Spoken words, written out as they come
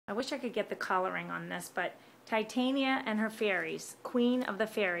I wish I could get the coloring on this, but Titania and her fairies, Queen of the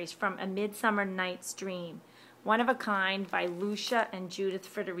Fairies from A Midsummer Night's Dream. One of a Kind by Lucia and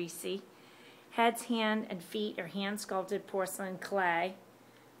Judith Friedericy. Heads, hand, and feet are hand-sculpted porcelain clay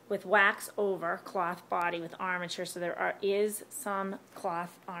with wax over, cloth body with armature. So there is some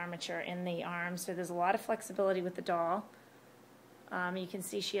cloth armature in the arms. So there's a lot of flexibility with the doll. You can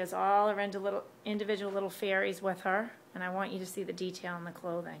see she has all her individual little fairies with her. And I want you to see the detail in the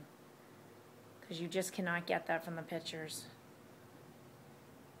clothing, because you just cannot get that from the pictures.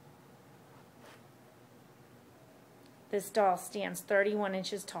 This doll stands 31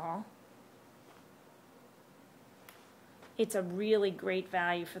 inches tall. It's a really great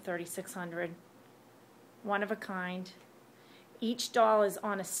value for $3,600. One of a kind. Each doll is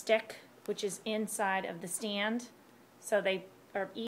on a stick, which is inside of the stand. So they are